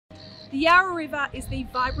The Yarra River is the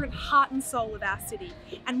vibrant heart and soul of our city,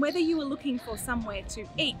 and whether you are looking for somewhere to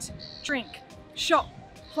eat, drink, shop,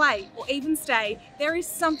 play, or even stay, there is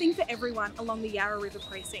something for everyone along the Yarra River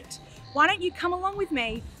precinct. Why don't you come along with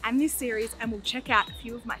me and this series and we'll check out a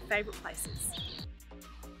few of my favourite places.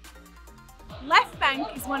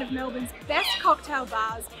 Leftbank is one of Melbourne's best cocktail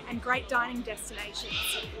bars and great dining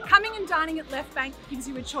destinations. Coming and dining at Leftbank gives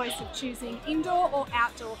you a choice of choosing indoor or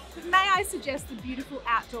outdoor, but may I suggest the beautiful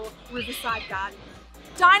outdoor riverside garden.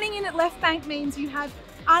 Dining in at Leftbank means you have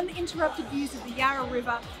uninterrupted views of the Yarra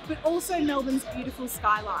River, but also Melbourne's beautiful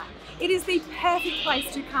skyline. It is the perfect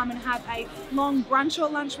place to come and have a long brunch or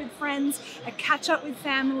lunch with friends, a catch up with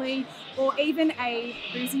family, or even a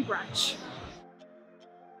boozy brunch.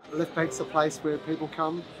 Leftbank's a place where people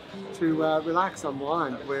come to relax,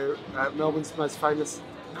 unwind. We're Melbourne's most famous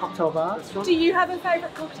cocktail bar. Do you have a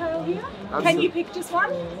favourite cocktail here? Absolutely. Can you pick just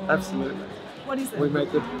one? Absolutely. What is it? We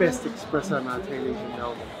make the best espresso martinis in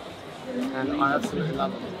Melbourne, and I absolutely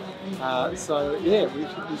love them. So yeah, we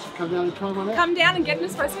should come down and try one out. Come down and get an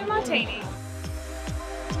espresso martini.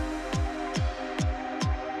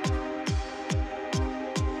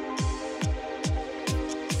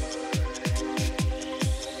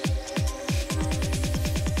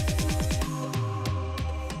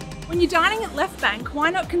 When you're dining at Leftbank,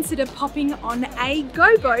 why not consider popping on a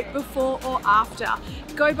GoBoat before or after?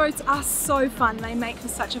 GoBoats are so fun, they make for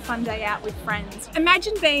such a fun day out with friends.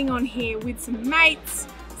 Imagine being on here with some mates,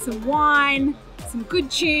 some wine, some good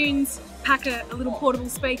tunes, pack a little portable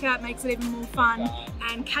speaker, it makes it even more fun,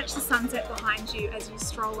 and catch the sunset behind you as you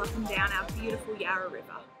stroll up and down our beautiful Yarra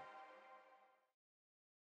River.